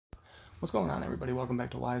What's going on, everybody? Welcome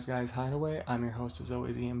back to Wise Guys Hideaway. I'm your host, as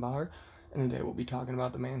always, Ian Bauer, and today we'll be talking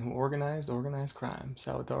about the man who organized crime,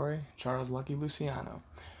 Salvatore Charles Lucky Luciano.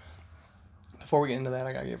 Before we get into that,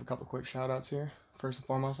 I gotta give a couple quick shout-outs here. First and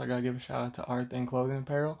foremost, I gotta give a shout-out to Art Thing Clothing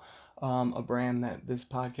Apparel, a brand that this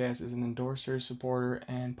podcast is an endorser, supporter,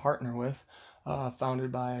 and partner with,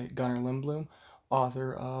 founded by Gunnar Lindblom,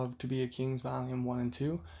 author of To Be a King's Volume 1 and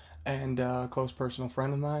 2, and a close personal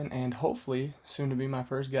friend of mine, and hopefully soon to be my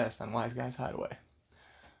first guest on Wise Guys Hideaway.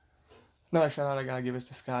 Another shout out I gotta give is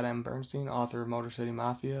to Scott M. Bernstein, author of Motor City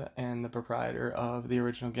Mafia and the proprietor of the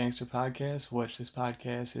Original Gangster podcast, which this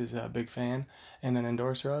podcast is a big fan and an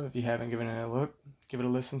endorser of. If you haven't given it a look, give it a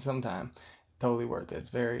listen sometime. Totally worth it.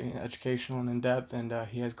 It's very educational and in-depth, and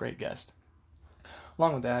he has great guests.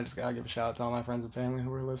 Along with that, I just gotta give a shout out to all my friends and family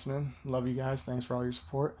who are listening. Love you guys. Thanks for all your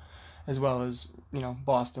support. As well as,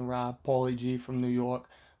 Boston Rob, Paulie G from New York,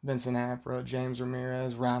 Vincent Apra, James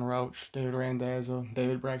Ramirez, Ron Roach, David Randazzo,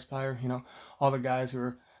 David Braxpire, all the guys who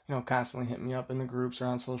are, constantly hitting me up in the groups or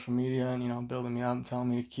on social media and, building me up and telling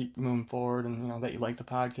me to keep moving forward and, that you like the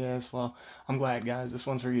podcast. Well, I'm glad, guys. This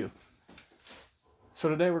one's for you. So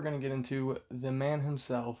today we're going to get into the man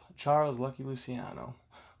himself, Charles Lucky Luciano.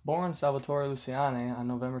 Born Salvatore Luciani on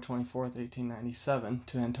November 24th, 1897,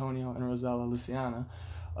 to Antonio and Rosella Luciana,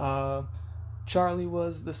 Charlie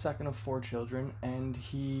was the second of 4 children, and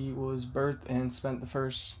he was birthed and spent the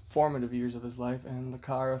first formative years of his life in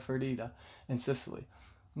Liccara Ferdita in Sicily.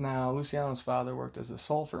 Now, Luciano's father worked as a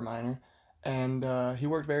sulfur miner, and he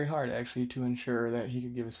worked very hard, actually, to ensure that he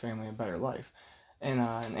could give his family a better life. And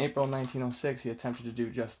in April 1906, he attempted to do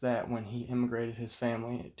just that when he immigrated his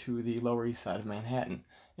family to the Lower East Side of Manhattan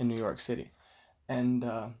in New York City. And,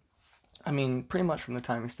 pretty much from the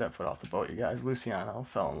time he stepped foot off the boat, you guys, Luciano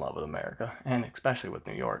fell in love with America, and especially with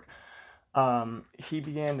New York. He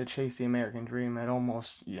began to chase the American dream at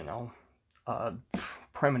almost,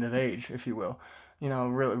 primitive age, if you will.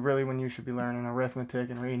 Really when you should be learning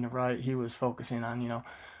arithmetic and reading to write, he was focusing on,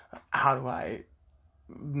 how do I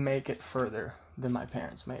make it further than my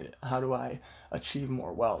parents made it? How do I achieve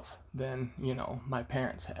more wealth than, my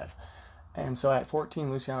parents have? And so at 14,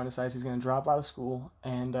 Luciano decides he's going to drop out of school,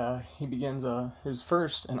 and he begins his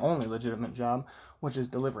first and only legitimate job, which is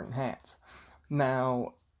delivering hats.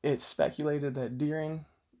 Now, it's speculated that during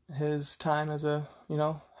his time as a,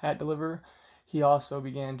 hat deliverer, he also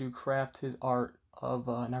began to craft his art of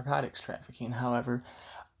narcotics trafficking. However,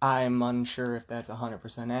 I'm unsure if that's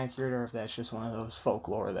 100% accurate or if that's just one of those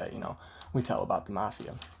folklore that, we tell about the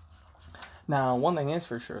mafia. Now, one thing is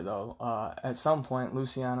for sure, though, at some point,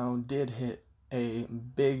 Luciano did hit a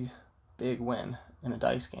big win in a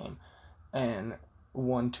dice game and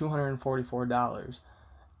won $244,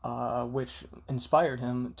 which inspired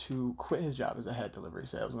him to quit his job as a hat delivery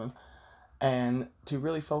salesman and to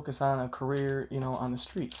really focus on a career, on the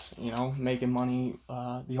streets, making money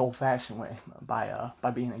the old-fashioned way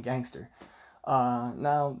by being a gangster.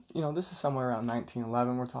 Now, this is somewhere around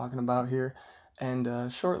 1911 we're talking about here.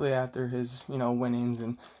 And shortly after his, winnings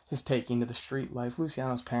and his taking to the street life,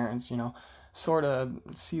 Luciano's parents, sort of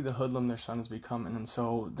see the hoodlum their son is becoming. And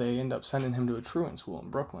so they end up sending him to a truant school in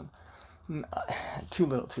Brooklyn. Too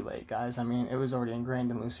little, too late, guys. It was already ingrained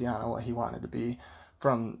in Luciano what he wanted to be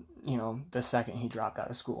from, the second he dropped out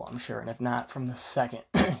of school, I'm sure. And if not, from the second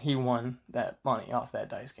he won that money off that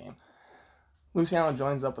dice game. Luciano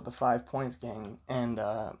joins up with the 5 Points gang and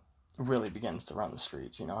really begins to run the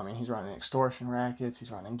streets. He's running extortion rackets, he's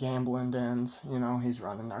running gambling dens, he's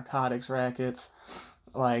running narcotics rackets.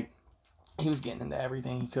 He was getting into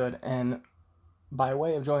everything he could. And by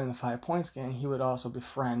way of joining the 5 Points gang, he would also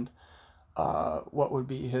befriend what would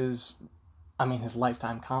be his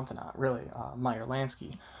lifetime confidant, really, Meyer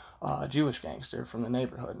Lansky, a Jewish gangster from the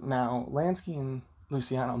neighborhood. Now, Lansky and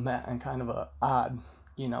Luciano met in kind of a odd,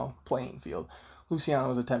 playing field. Luciano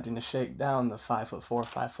was attempting to shake down the 5'4",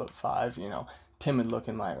 5'5",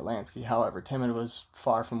 timid-looking Meyer Lansky. However, timid was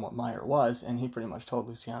far from what Meyer was, and he pretty much told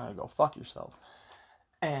Luciano to go fuck yourself.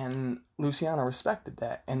 And Luciano respected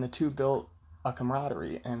that, and the two built a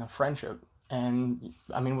camaraderie and a friendship, and,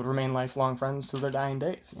 would remain lifelong friends to their dying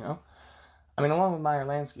days, along with Meyer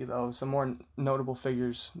Lansky, though, some more notable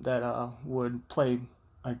figures that would play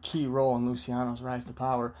a key role in Luciano's rise to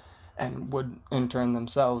power and would in turn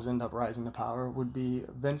themselves end up rising to power would be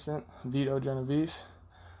Vincent Vito Genovese,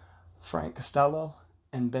 Frank Costello,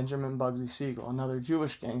 and Benjamin Bugsy Siegel, another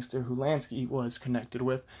Jewish gangster who Lansky was connected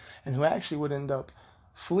with and who actually would end up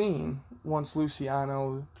fleeing once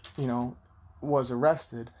Luciano, was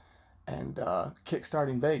arrested and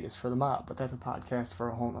kickstarting Vegas for the mob. But that's a podcast for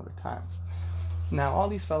a whole nother time. Now, all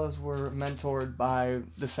these fellas were mentored by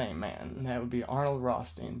the same man, and that would be Arnold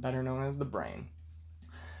Rothstein, better known as the Brain.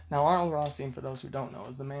 Now, Arnold Rothstein, for those who don't know,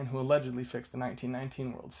 is the man who allegedly fixed the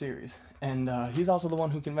 1919 World Series. And he's also the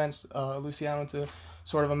one who convinced Luciano to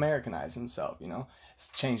sort of Americanize himself,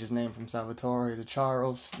 change his name from Salvatore to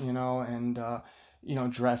Charles, and,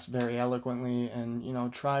 dress very eloquently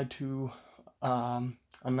and, try to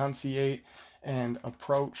enunciate and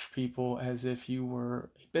approach people as if you were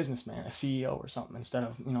a businessman, a CEO or something, instead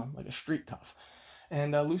of, like a street tough.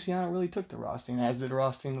 And Luciano really took to Rothstein, as did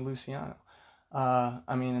Rothstein to Luciano.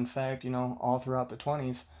 In fact, all throughout the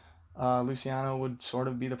 20s, Luciano would sort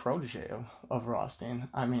of be the protege of Rothstein.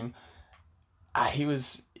 He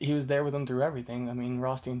was there with him through everything.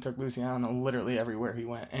 Rothstein took Luciano literally everywhere he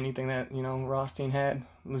went. Anything that, Rothstein had,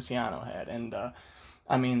 Luciano had. And,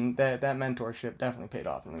 that mentorship definitely paid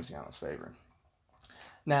off in Luciano's favor.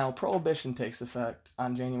 Now, Prohibition takes effect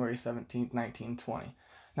on January 17th, 1920.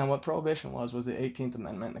 Now, what Prohibition was the 18th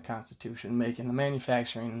Amendment in the Constitution, making the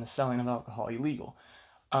manufacturing and the selling of alcohol illegal.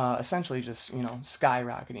 Essentially just,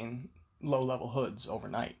 skyrocketing low-level hoods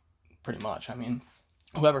overnight, pretty much.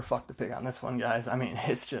 Whoever fucked the pig on this one, guys,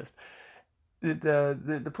 it's just...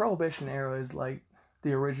 The Prohibition era is like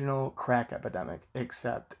the original crack epidemic,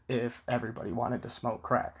 except if everybody wanted to smoke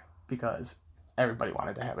crack, because everybody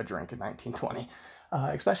wanted to have a drink in 1920.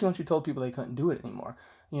 Especially once you told people they couldn't do it anymore.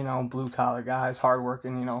 Blue collar guys,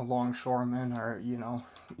 hardworking, longshoremen, or,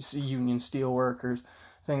 union steel workers,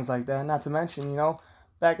 things like that. Not to mention,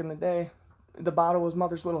 back in the day, the bottle was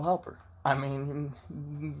mother's little helper.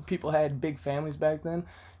 People had big families back then.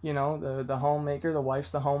 The homemaker, the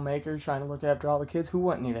wife's the homemaker, trying to look after all the kids. Who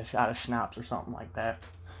wouldn't need a shot of schnapps or something like that?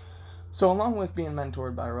 So along with being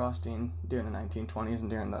mentored by Rothstein during the 1920s and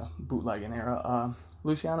during the bootlegging era,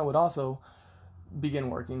 Luciano would also begin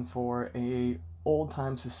working for a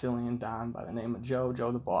old-time Sicilian don by the name of Joe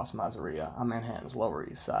the Boss Masseria on Manhattan's Lower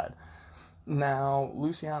East Side. Now,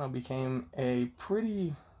 Luciano became a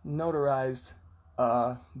pretty notarized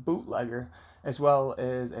bootlegger as well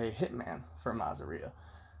as a hitman for Masseria.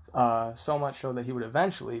 So much so that he would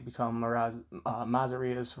eventually become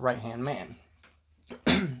Masseria's right-hand man.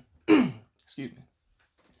 Excuse me.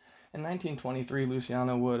 In 1923,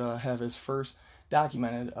 Luciano would have his first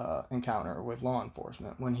documented encounter with law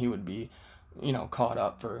enforcement when he would be, caught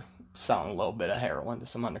up for selling a little bit of heroin to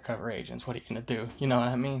some undercover agents. What are you gonna do? You know what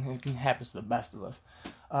I mean? It happens to the best of us.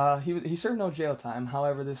 He served no jail time.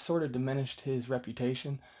 However, this sort of diminished his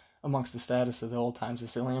reputation amongst the status of the old-time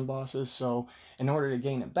Sicilian bosses. So, in order to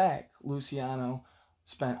gain it back, Luciano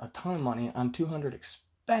spent a ton of money on 200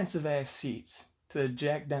 expensive-ass seats to the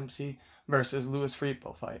Jack Dempsey versus Louis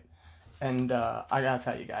Frippo fight. And I gotta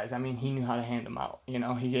tell you guys, he knew how to hand them out.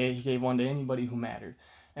 He gave one to anybody who mattered.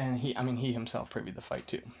 And he himself previewed the fight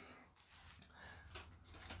too.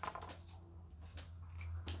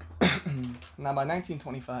 Now, by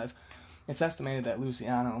 1925, it's estimated that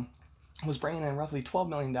Luciano was bringing in roughly $12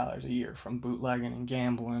 million a year from bootlegging and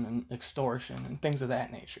gambling and extortion and things of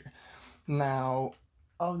that nature. Now,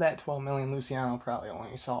 of that $12 million, Luciano probably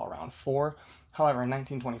only saw around $4. However, in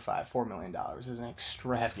 1925, $4 million is an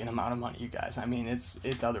extravagant amount of money, you guys.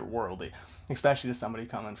 It's otherworldly, especially to somebody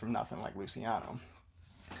coming from nothing like Luciano.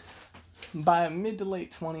 By mid to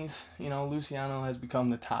late 20s, Luciano has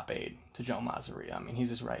become the top aide to Joe Masseria.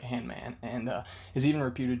 He's his right-hand man, and is even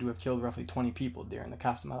reputed to have killed roughly 20 people during the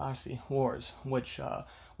Castellamare Wars, which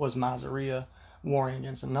was Masseria warring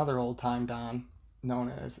against another old-time Don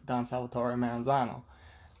known as Don Salvatore Maranzano.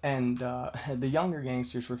 And the younger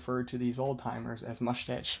gangsters referred to these old-timers as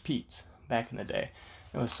Mustache Pete's back in the day.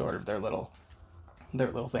 It was sort of their little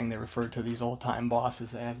thing they referred to these old-time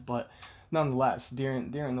bosses as, but nonetheless,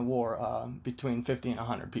 during the war, between 50 and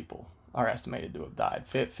 100 people are estimated to have died.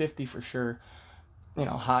 50 for sure,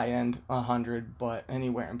 high end 100, but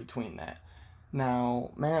anywhere in between that.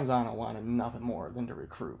 Now, Maranzano wanted nothing more than to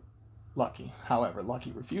recruit Lucky. However,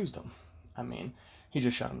 Lucky refused him. He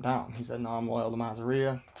just shut him down. He said, no, I'm loyal to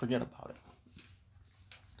Masseria, forget about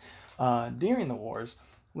it. During the wars,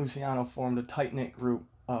 Luciano formed a tight-knit group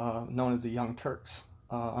known as the Young Turks,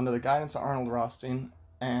 under the guidance of Arnold Rothstein,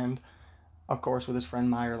 and of course with his friend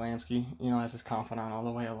Meyer Lansky, as his confidant all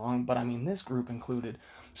the way along. But this group included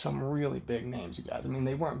some really big names, you guys.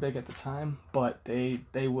 They weren't big at the time, but they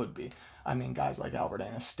would be. Guys like Albert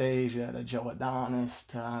Anastasia, to Joe Adonis,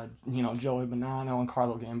 to, Joey Bonanno and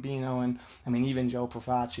Carlo Gambino, and, even Joe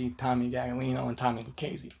Profaci, Tommy Gagliano, and Tommy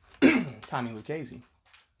Lucchese.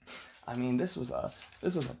 This was a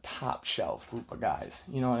top shelf group of guys.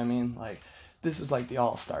 You know what I mean? This was like the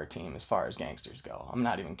all-star team as far as gangsters go. I'm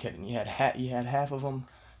not even kidding. You had half of them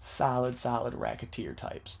solid racketeer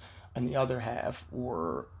types. and the other half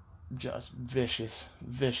were just vicious,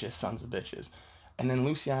 vicious sons of bitches. And then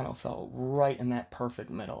Luciano fell right in that perfect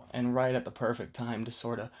middle and right at the perfect time to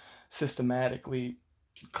sort of systematically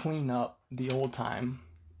clean up the old time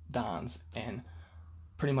Dons and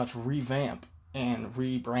pretty much revamp and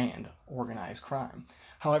rebrand organized crime.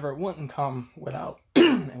 However, it wouldn't come without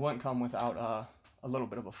a little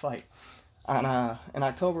bit of a fight. In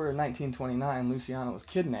October 1929, Luciano was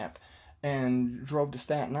kidnapped and drove to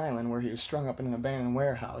Staten Island, where he was strung up in an abandoned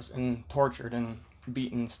warehouse and tortured and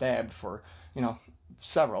beaten and stabbed for,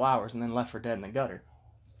 several hours and then left for dead in the gutter.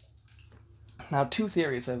 Now, two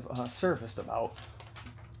theories have surfaced about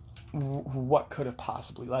what could have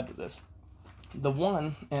possibly led to this. The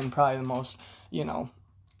one, and probably the most,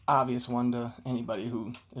 obvious one to anybody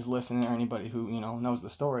who is listening or anybody who, knows the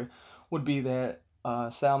story, would be that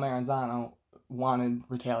Sal Maranzano wanted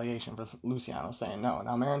retaliation for Luciano saying no.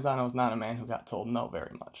 Now, Maranzano is not a man who got told no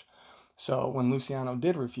very much. So when Luciano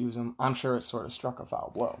did refuse him, I'm sure it sort of struck a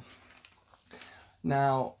foul blow.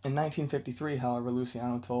 Now, in 1953, however,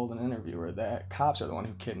 Luciano told an interviewer that cops are the one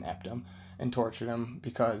who kidnapped him and tortured him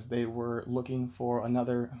because they were looking for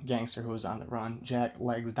another gangster who was on the run, Jack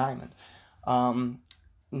Legs Diamond.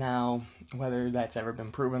 Now, whether that's ever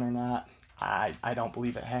been proven or not, I don't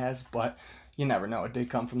believe it has, but you never know. It did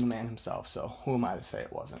come from the man himself, so who am I to say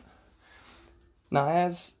it wasn't? Now,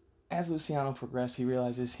 as Luciano progressed, he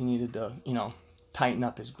realizes he needed to, tighten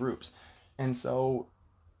up his groups. And so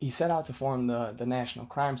he set out to form the National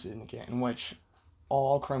Crime Syndicate, in which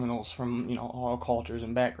all criminals from, all cultures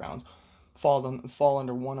and backgrounds fall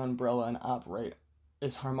under one umbrella and operate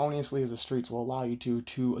as harmoniously as the streets will allow you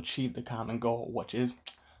to achieve the common goal, which is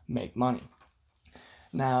make money.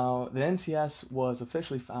 Now, the NCS was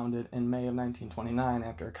officially founded in May of 1929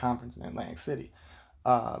 after a conference in Atlantic City.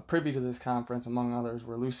 Privy to this conference, among others,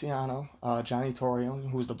 were Luciano, Johnny Torrio,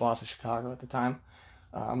 who was the boss of Chicago at the time,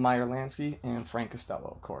 Meyer Lansky, and Frank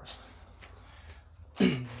Costello, of course.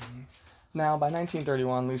 Now, by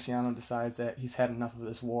 1931, Luciano decides that he's had enough of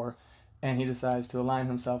this war, and he decides to align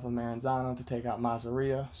himself with Maranzano to take out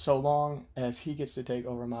Mazzaria, so long as he gets to take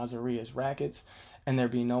over Mazzaria's rackets, and there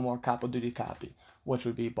be no more capo di capi, which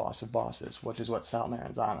would be boss of bosses, which is what Sal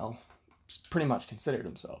Maranzano pretty much considered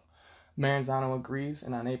himself. Maranzano agrees,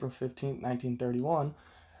 and on April 15, 1931,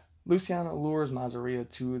 Luciano lures Mazzaria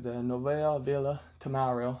to the Novella Villa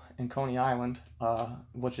Tamario in Coney Island,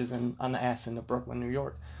 which is on the ass end of Brooklyn, New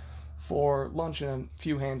York, for lunch and a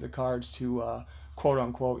few hands of cards to, quote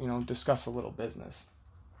unquote, discuss a little business.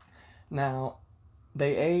 Now,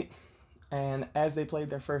 they ate, and as they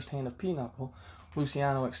played their first hand of pinochle,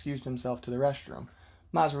 Luciano excused himself to the restroom.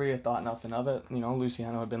 Mazzaria thought nothing of it.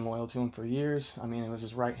 Luciano had been loyal to him for years. I mean, it was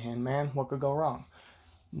his right-hand man. What could go wrong?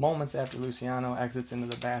 Moments after Luciano exits into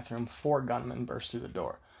the bathroom, 4 gunmen burst through the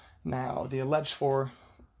door. Now, the alleged 4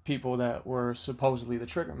 people that were supposedly the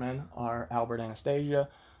triggermen are Albert Anastasia,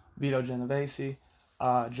 Vito Genovese,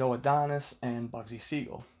 Joe Adonis, and Bugsy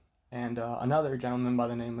Siegel. And another gentleman by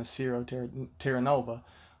the name of Ciro Terranova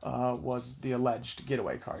was the alleged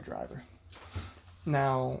getaway car driver.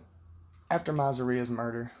 Now, after Mazzaria's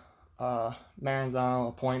murder, Maranzano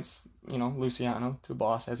appoints, Luciano to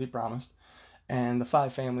boss as he promised, and the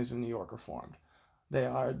 5 families of New York are formed. They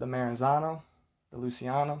are the Maranzano, the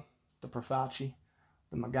Luciano, the Profaci,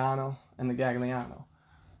 the Magano, and the Gagliano.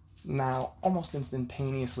 Now, almost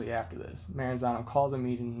instantaneously after this, Maranzano calls a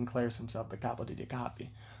meeting and declares himself the capo di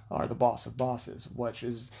capi, or the boss of bosses, which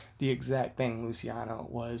is the exact thing Luciano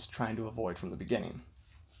was trying to avoid from the beginning.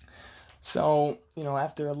 So,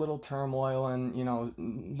 after a little turmoil and,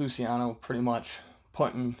 Luciano pretty much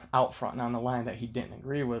putting out front and on the line that he didn't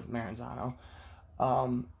agree with Maranzano,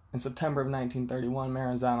 in September of 1931,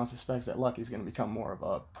 Maranzano suspects that Lucky's going to become more of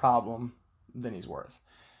a problem than he's worth.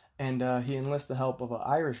 And he enlists the help of an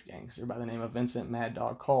Irish gangster by the name of Vincent Mad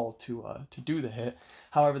Dog Cole to do the hit.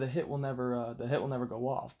 However, the hit will never go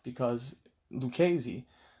off because Lucchese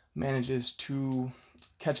manages to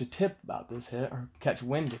catch a tip about this hit, or catch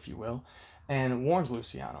wind, if you will, and warns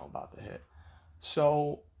Luciano about the hit.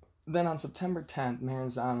 So then on September 10th,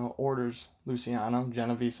 Maranzano orders Luciano,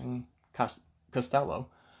 Genovese, and Costello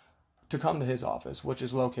to come to his office, which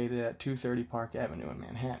is located at 230 Park Avenue in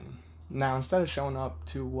Manhattan. Now, instead of showing up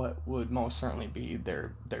to what would most certainly be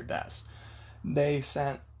their desk, they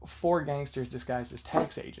sent 4 gangsters disguised as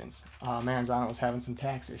tax agents. Maranzano was having some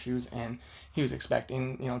tax issues, and he was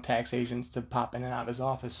expecting, tax agents to pop in and out of his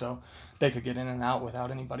office so they could get in and out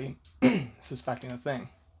without anybody suspecting a thing.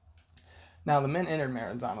 Now, the men entered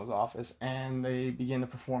Maranzano's office, and they began to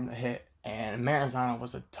perform the hit, and Maranzano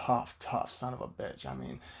was a tough son of a bitch. I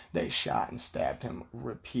mean, they shot and stabbed him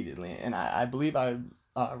repeatedly, and I believe I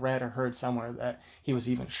read or heard somewhere that he was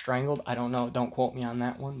even strangled. I don't know. Don't quote me on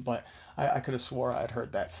that one, but I could have swore I'd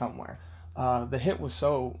heard that somewhere. The hit was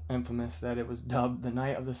so infamous that it was dubbed the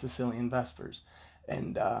Night of the Sicilian Vespers.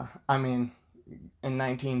 And I mean, in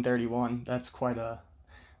 1931, that's quite a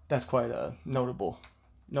notable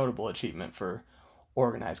achievement for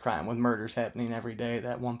organized crime, with murders happening every day.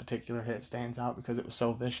 That one particular hit stands out because it was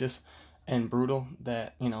so vicious and brutal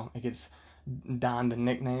that, you know, it gets donned a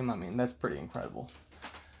nickname. I mean, that's pretty incredible.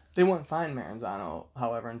 They wouldn't find Maranzano,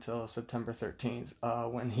 however, until September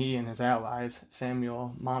 13th, when he and his allies,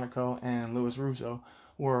 Samuel Monaco and Louis Russo,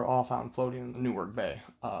 were all found floating in the Newark Bay.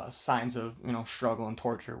 Signs of, you know, struggle and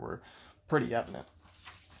torture were pretty evident.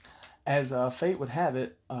 As fate would have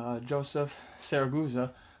it, Joseph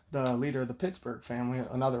Saragusa, the leader of the Pittsburgh family,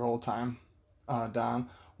 another old-time Don,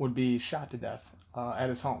 would be shot to death at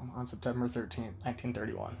his home on September 13th,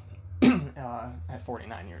 1931, at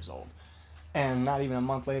 49 years old. And not even a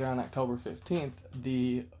month later, on October 15th,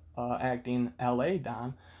 the acting L.A.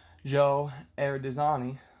 Don, Joe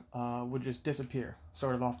Ardizzani, would just disappear,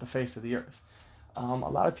 sort of off the face of the earth. A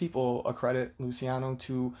lot of people accredit Luciano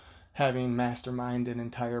to having masterminded an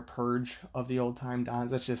entire purge of the old-time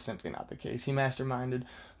Dons. That's just simply not the case. He masterminded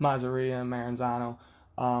Masseria and Maranzano.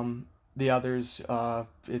 The others,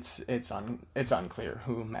 it's unclear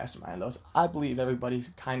who masterminded those. I believe everybody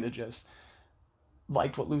kind of just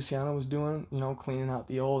liked what Luciano was doing, you know, cleaning out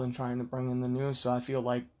the old and trying to bring in the new. So I feel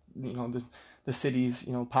like, you know, the city's,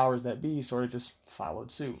 you know, powers that be sort of just followed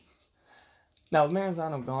suit. Now, with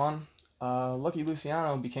Maranzano gone, Lucky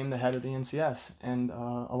Luciano became the head of the NCS, and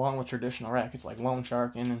along with traditional rackets like loan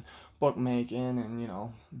sharking and bookmaking and, you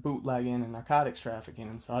know, bootlegging and narcotics trafficking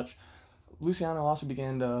and such, Luciano also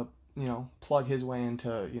began to, you know, plug his way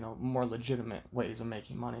into, you know, more legitimate ways of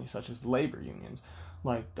making money, such as the labor unions,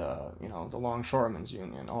 like the Longshoremen's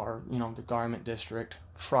Union, or, you know, the garment district,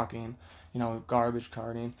 trucking, you know, garbage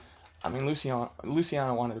carting. I mean,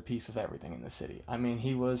 Luciano wanted a piece of everything in the city. I mean,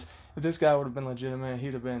 if this guy would have been legitimate,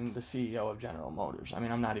 he'd have been the CEO of General Motors. I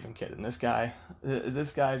mean, I'm not even kidding. This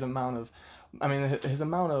guy's amount of, I mean, his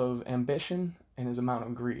amount of ambition and his amount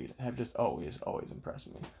of greed have just always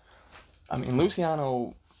impressed me. I mean,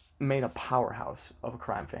 Luciano made a powerhouse of a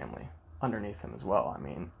crime family underneath him as well. I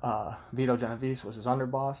mean, Vito Genovese was his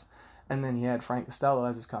underboss, and then he had Frank Costello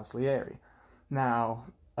as his consigliere. Now,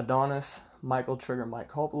 Adonis, Michael Trigger Mike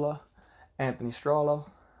Coppola, Anthony Strollo,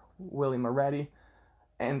 Willie Moretti,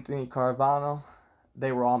 Anthony Caravano,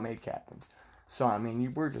 they were all made captains. So, I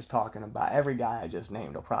mean, we're just talking about every guy I just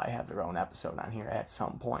named will probably have their own episode on here at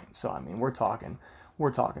some point. So, I mean, we're talking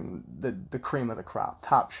the cream of the crop,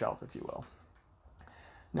 top shelf, if you will.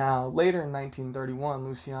 Now, later in 1931,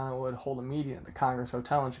 Luciano would hold a meeting at the Congress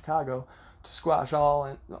Hotel in Chicago to squash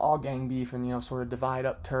all gang beef and, you know, sort of divide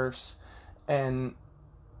up turfs and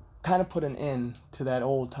kind of put an end to that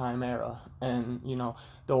old time era and, you know,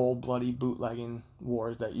 the old bloody bootlegging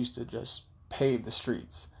wars that used to just pave the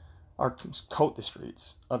streets or coat the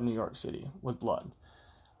streets of New York City with blood.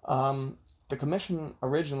 The commission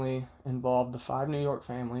originally involved the 5 New York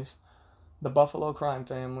families, the Buffalo crime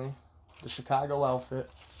family, the Chicago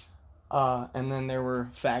outfit, and then there were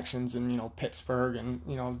factions in, you know, Pittsburgh and,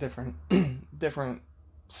 you know, different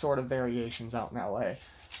sort of variations out in LA.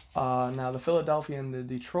 Now, the Philadelphia and the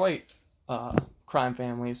Detroit crime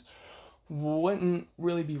families wouldn't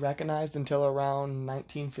really be recognized until around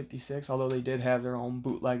 1956, although they did have their own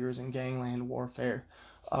bootleggers and gangland warfare,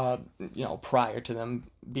 you know, prior to them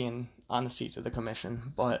being on the seats of the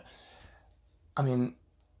commission. But, I mean,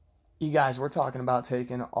 you guys, we're talking about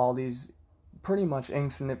taking all these pretty much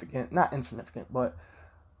not insignificant, but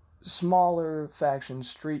smaller faction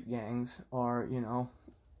street gangs, or, you know,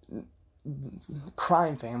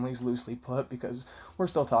 crime families, loosely put, because we're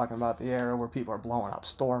still talking about the era where people are blowing up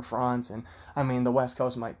storefronts, and I mean, the West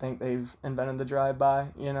Coast might think they've invented the drive-by,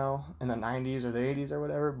 you know, in the 90s or the 80s or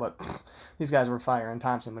whatever, but these guys were firing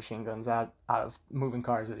Thompson machine guns out of moving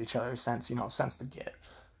cars at each other since the get.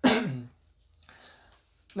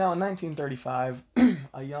 Now, in 1935,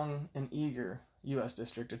 a young and eager U.S.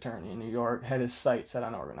 District Attorney in New York had his sights set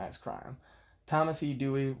on organized crime. Thomas E.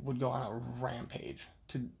 Dewey would go on a rampage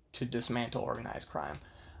to dismantle organized crime.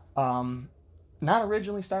 Not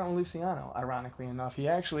originally starting with Luciano, ironically enough.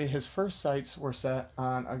 His first sights were set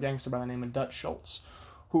on a gangster by the name of Dutch Schultz,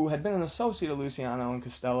 who had been an associate of Luciano and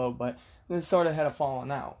Costello, but they sort of had a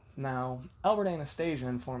falling out. Now, Albert Anastasia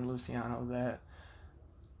informed Luciano that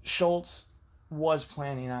Schultz was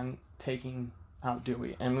planning on taking out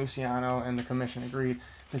Dewey, and Luciano and the commission agreed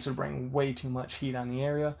this would bring way too much heat on the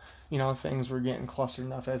area. You know, things were getting clustered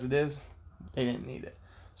enough as it is. They didn't need it.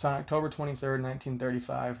 So on October 23rd,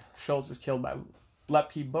 1935, Schultz is killed by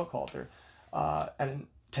Lepke Buckhalter at a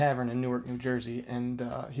tavern in Newark, New Jersey, and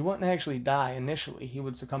he wouldn't actually die initially. He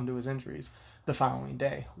would succumb to his injuries the following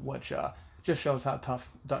day, which just shows how tough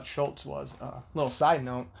Dutch Schultz was. Little side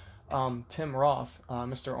note, Tim Roth,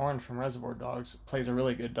 Mr. Orange from Reservoir Dogs, plays a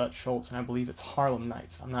really good Dutch Schultz, and I believe it's Harlem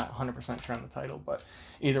Nights. I'm not 100% sure on the title, but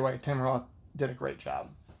either way, Tim Roth did a great job.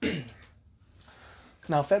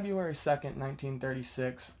 Now, February 2nd,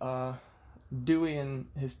 1936, Dewey and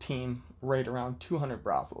his team raid around 200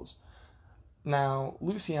 brothels. Now,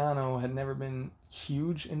 Luciano had never been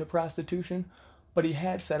huge into prostitution, but he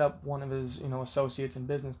had set up one of his, associates and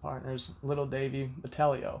business partners, Little Davy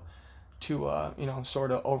Battelio, to,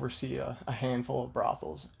 sort of oversee a handful of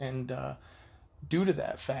brothels. And due to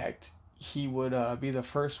that fact, he would be the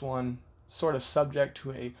first one sort of subject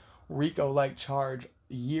to a RICO-like charge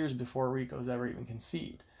years before RICO's ever even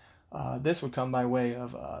conceived. This would come by way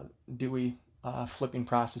of Dewey flipping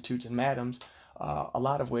prostitutes and madams, a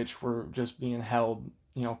lot of which were just being held,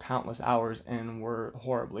 countless hours and were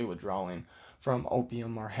horribly withdrawing from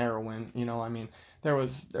opium or heroin. There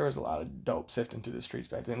was a lot of dope sifting through the streets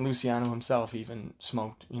back then. Luciano himself even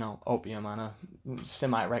smoked, opium on a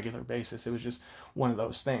semi-regular basis. It was just one of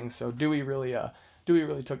those things. So Dewey really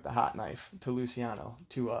took the hot knife to Luciano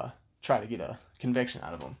to try to get a conviction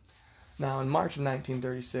out of him. Now, in March of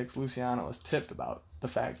 1936, Luciano was tipped about the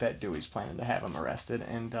fact that Dewey's planning to have him arrested,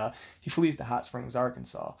 and he flees to Hot Springs,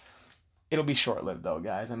 Arkansas. It'll be short-lived, though,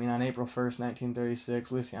 guys. On April 1st,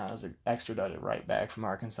 1936, Luciano's extradited right back from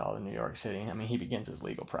Arkansas to New York City. He begins his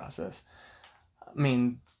legal process.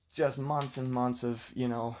 Just months and months of,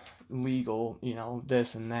 legal,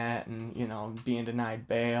 this and that, and, being denied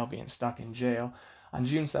bail, being stuck in jail. On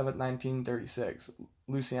June 7th, 1936,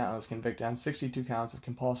 Luciano was convicted on 62 counts of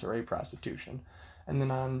compulsory prostitution. And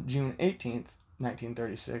then on June 18th,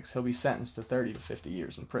 1936, he'll be sentenced to 30 to 50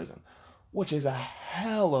 years in prison, which is a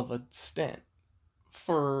hell of a stint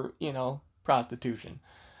for, prostitution.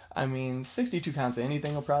 62 counts of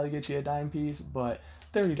anything will probably get you a dime piece, but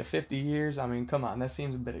 30 to 50 years, come on, that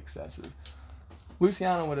seems a bit excessive.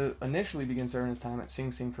 Luciano would initially begin serving his time at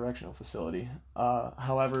Sing Sing Correctional Facility.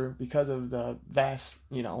 However, because of the vast,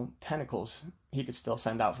 tentacles he could still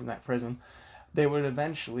send out from that prison, they would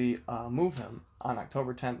eventually move him on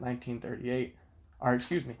October 10th, 1938. Or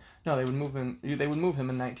excuse me, no, they would move him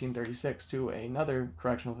in 1936 to another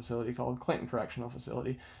correctional facility called Clinton Correctional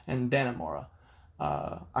Facility in Dannemora.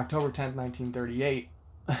 October 10th, 1938,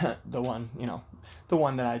 the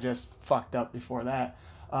one that I just fucked up before that,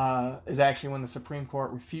 is actually when the Supreme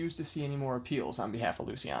Court refused to see any more appeals on behalf of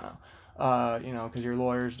Luciano. Because your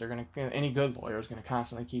lawyers, any good lawyer is going to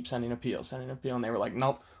constantly keep sending appeal, and they were like,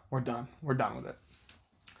 nope, we're done with it.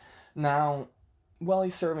 Now, while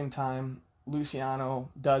he's serving time, Luciano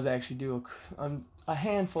does actually do a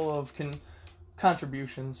handful of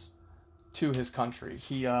contributions to his country.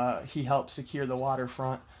 He helped secure the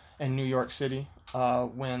waterfront in New York City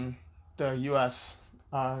when the U.S.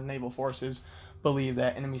 Naval forces believe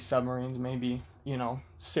that enemy submarines may be,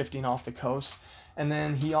 sifting off the coast. And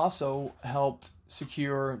then he also helped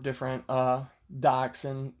secure different docks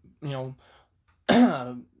and,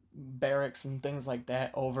 barracks and things like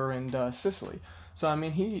that over in Sicily. So,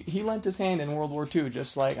 he lent his hand in World War II,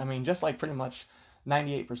 just like pretty much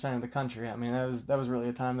 98% of the country. That was really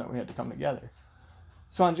a time that we had to come together.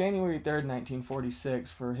 So on January 3rd,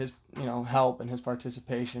 1946, for his, help and his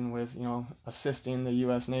participation with, assisting the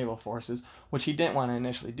U.S. Naval Forces, which he didn't want to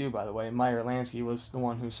initially do, by the way. Meyer Lansky was the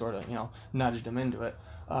one who sort of, nudged him into it.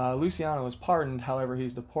 Luciano was pardoned, however,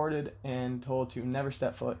 he's deported and told to never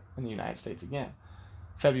step foot in the United States again.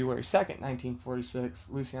 February 2nd, 1946,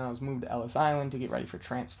 Luciano was moved to Ellis Island to get ready for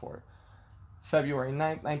transport. February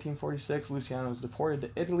 9th, 1946, Luciano was deported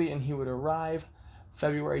to Italy, and he would arrive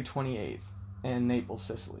February 28th. In Naples,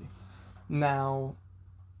 Sicily. Now,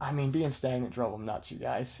 being stagnant drove him nuts, you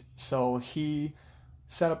guys. So he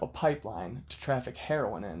set up a pipeline to traffic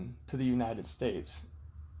heroin in to the United States.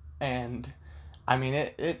 And,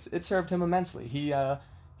 it served him immensely.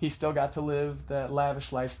 He still got to live the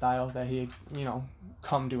lavish lifestyle that he had,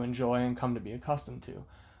 come to enjoy and come to be accustomed to.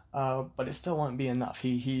 But it still wouldn't be enough.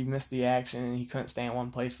 He missed the action, and he couldn't stay in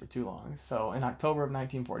one place for too long. So in October of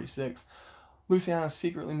 1946, Luciano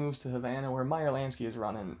secretly moves to Havana, where Meyer Lansky is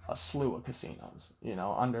running a slew of casinos,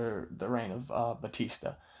 under the reign of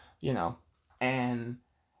Batista, and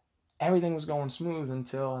everything was going smooth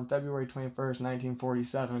until on February 21st,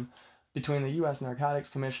 1947, between the U.S. Narcotics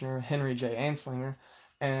Commissioner Henry J. Anslinger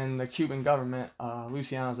and the Cuban government,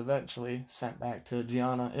 Luciano was eventually sent back to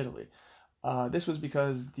Genoa, Italy. This was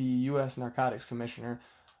because the U.S. Narcotics Commissioner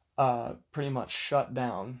pretty much shut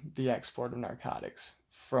down the export of narcotics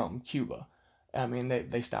from Cuba. I mean,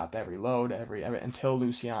 they stopped every load, every until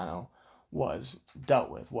Luciano was dealt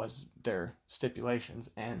with, was their stipulations.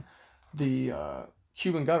 And the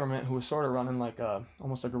Cuban government, who was sort of running like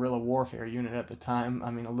almost a guerrilla warfare unit at the time,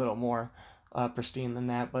 I mean, a little more pristine than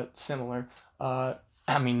that, but similar.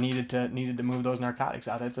 I mean, needed to move those narcotics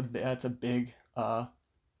out. That's a big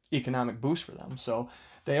economic boost for them. So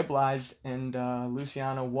they obliged, and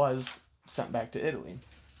Luciano was sent back to Italy.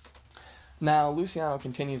 Now, Luciano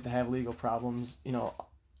continues to have legal problems,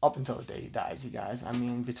 up until the day he dies, you guys. I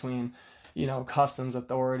mean, between, customs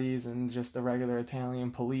authorities and just the regular Italian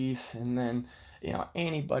police, and then,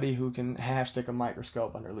 anybody who can half stick a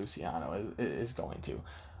microscope under Luciano is going to,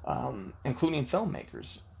 including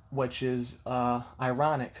filmmakers, which is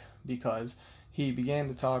ironic because he began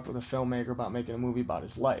to talk with a filmmaker about making a movie about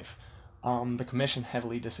his life. The commission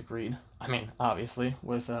heavily disagreed. I mean, obviously,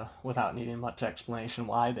 without needing much explanation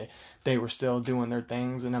why they were still doing their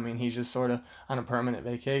things, and I mean, he's just sort of on a permanent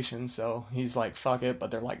vacation, so he's like, "Fuck it,"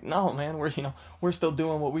 but they're like, "No, man, we're still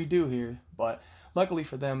doing what we do here." But luckily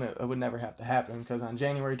for them, it would never have to happen because on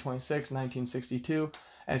January 26, 1962,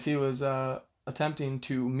 as he was attempting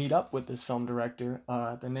to meet up with this film director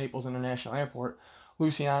at the Naples International Airport,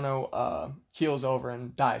 Luciano keels over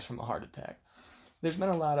and dies from a heart attack. There's been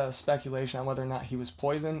a lot of speculation on whether or not he was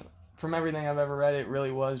poisoned. From everything I've ever read, it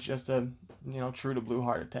really was just a, true to blue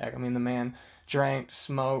heart attack. I mean, the man drank,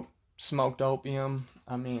 smoked opium.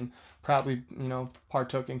 I mean, probably,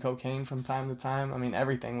 partook in cocaine from time to time. I mean,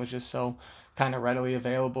 everything was just so kind of readily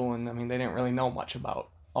available, and I mean, they didn't really know much about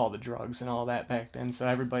all the drugs and all that back then, so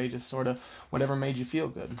everybody just sort of, whatever made you feel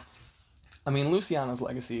good. I mean, Luciano's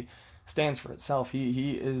legacy stands for itself.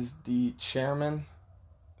 He is the chairman,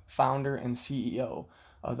 founder, and CEO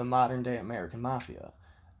of the modern day American Mafia.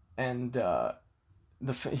 And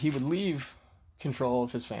he would leave control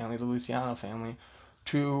of his family, the Luciano family,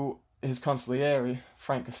 to his consigliere,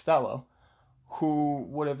 Frank Costello, who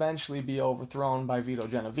would eventually be overthrown by Vito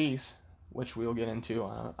Genovese, which we'll get into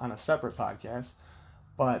on a separate podcast.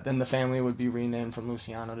 But then the family would be renamed from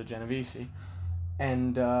Luciano to Genovese.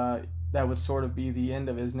 And that would sort of be the end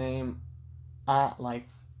of his name,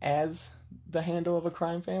 as the handle of a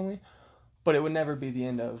crime family, but it would never be the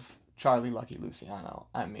end of Charlie Lucky Luciano.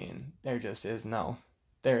 I mean, there is no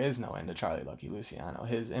end to Charlie Lucky Luciano.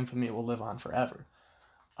 His infamy will live on forever.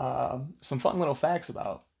 Some fun little facts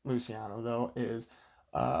about Luciano, though, is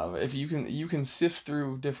if you can sift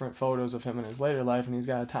through different photos of him in his later life, and he's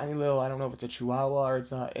got a tiny little, I don't know if it's a Chihuahua or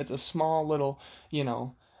it's a small little,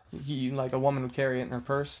 he like a woman would carry it in her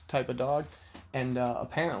purse type of dog. And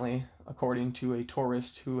apparently, according to a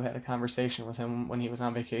tourist who had a conversation with him when he was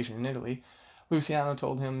on vacation in Italy, Luciano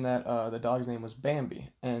told him that the dog's name was Bambi,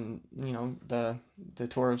 and the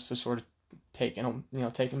tourist was sort of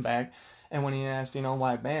taken back. And when he asked,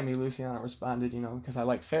 why Bambi, Luciano responded, because I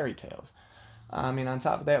like fairy tales. I mean, on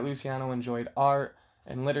top of that, Luciano enjoyed art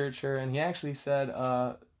and literature, and he actually said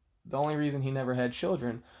the only reason he never had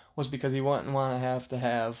children was because he wouldn't want to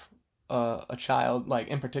have a child, like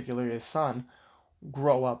in particular his son,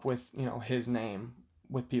 grow up with his name,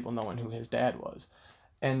 with people knowing who his dad was.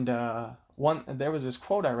 And there was this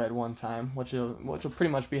quote I read one time, which will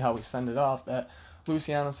pretty much be how we send it off, that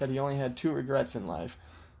Luciano said he only had two regrets in life: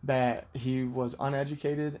 that he was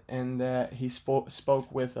uneducated, and that he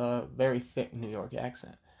spoke with a very thick New York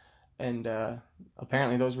accent. And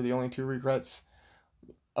apparently those were the only two regrets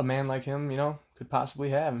a man like him, could possibly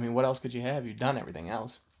have. I mean, what else could you have? You've done everything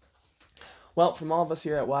else. Well, from all of us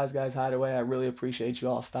here at Wise Guys Hideaway, I really appreciate you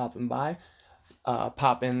all stopping by.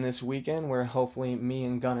 Pop in this weekend where hopefully me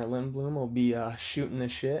and Gunnar Lindblom will be shooting the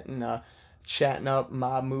shit and chatting up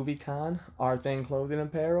Mob Movie Con, Our Thing Clothing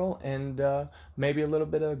Apparel, and maybe a little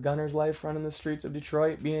bit of Gunnar's life running the streets of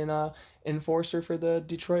Detroit, being an enforcer for the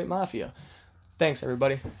Detroit Mafia. Thanks,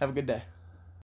 everybody. Have a good day.